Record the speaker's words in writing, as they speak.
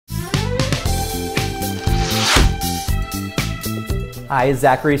Hi,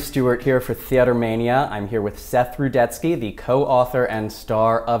 Zachary Stewart here for TheaterMania. I'm here with Seth Rudetsky, the co-author and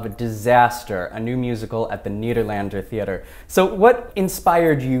star of Disaster, a new musical at the Nederlander Theatre. So what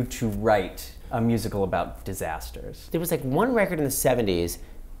inspired you to write a musical about disasters? There was like one record in the 70s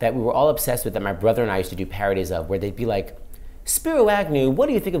that we were all obsessed with that my brother and I used to do parodies of, where they'd be like, Spiro Agnew, what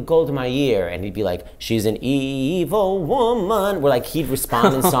do you think of Gold in My Ear? And he'd be like, she's an evil woman. Where like he'd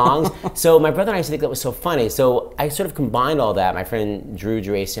respond in songs. So my brother and I used to think that was so funny. So I sort of combined all that. My friend Drew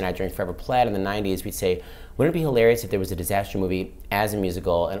Geraci and I, during Forever Plaid in the 90s, we'd say, wouldn't it be hilarious if there was a disaster movie as a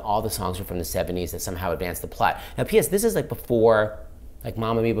musical and all the songs were from the 70s that somehow advanced the plot? Now, P.S., this is like before, like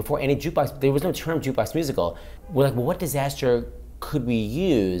Mamma Mia, before any jukebox, there was no term jukebox musical. We're like, well, what disaster could we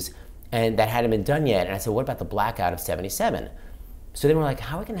use? And that hadn't been done yet. And I said, what about the blackout of 77? So then we're like,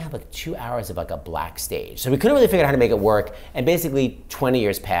 how are we gonna have like 2 hours of like a black stage? So we couldn't really figure out how to make it work. And basically 20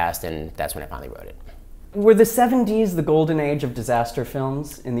 years passed and that's when I finally wrote it. Were the 70s the golden age of disaster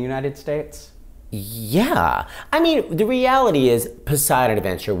films in the United States? Yeah. I mean, the reality is Poseidon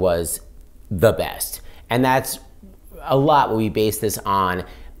Adventure was the best. And that's a lot what we base this on.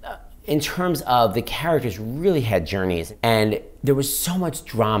 In terms of the characters really had journeys and there was so much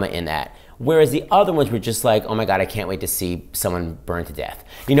drama in that. Whereas the other ones were just like, oh my God, I can't wait to see someone burned to death.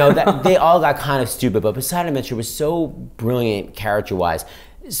 You know, that they all got kind of stupid, but Poseidon Adventure was so brilliant character-wise.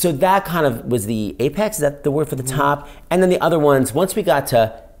 So that kind of was the apex, is that the word for the top? And then the other ones, once we got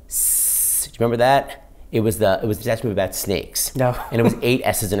to, do you remember that? It was the disaster movie about snakes. No. And it was 8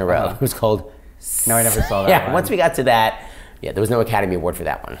 S's in a row. It was called No, I never saw that Yeah, one. once we got to that, yeah, there was no Academy Award for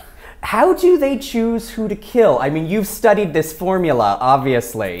that one. How do they choose who to kill? I mean, you've studied this formula,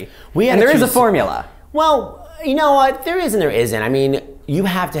 obviously. And there is a formula. Well, you know what? There is and there isn't. I mean, you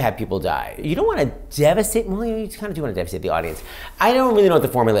have to have people die. You don't want to devastate, well, you kind of do want to devastate the audience. I don't really know what the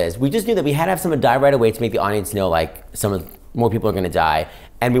formula is. We just knew that we had to have someone die right away to make the audience know, like, more people are going to die.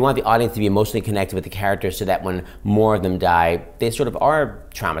 And we want the audience to be emotionally connected with the characters so that when more of them die, they sort of are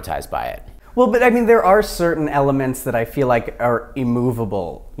traumatized by it. Well, but I mean, there are certain elements that I feel like are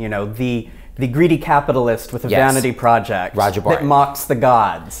immovable. You know, the greedy capitalist with a vanity project Roger Bart. that mocks the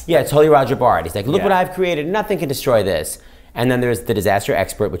gods. Yeah, it's totally Roger Bart. He's like, look what I've created. Nothing can destroy this. And then there's the disaster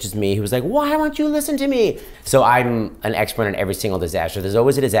expert, which is me, who's like, why won't you listen to me? So I'm an expert on every single disaster. There's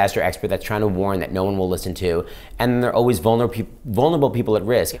always a disaster expert that's trying to warn that no one will listen to. And there are always vulnerable people at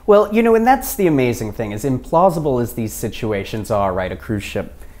risk. Well, you know, and that's the amazing thing, as implausible as these situations are, right? A cruise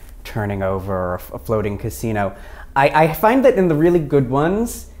ship turning over, or a floating casino. I find that in the really good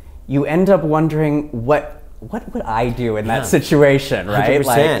ones, you end up wondering, what would I do in that situation, right? 100%.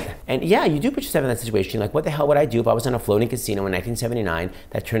 Like, and yeah, you do put yourself in that situation. Like, what the hell would I do if I was on a floating casino in 1979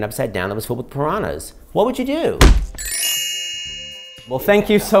 that turned upside down that was filled with piranhas? What would you do? Well,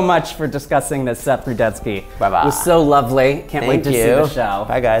 thank you so much for discussing this, Seth Rudetsky. Bye-bye. It was so lovely. Can't wait to see the show.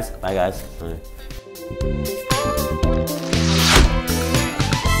 Bye, guys. Bye, guys. Bye.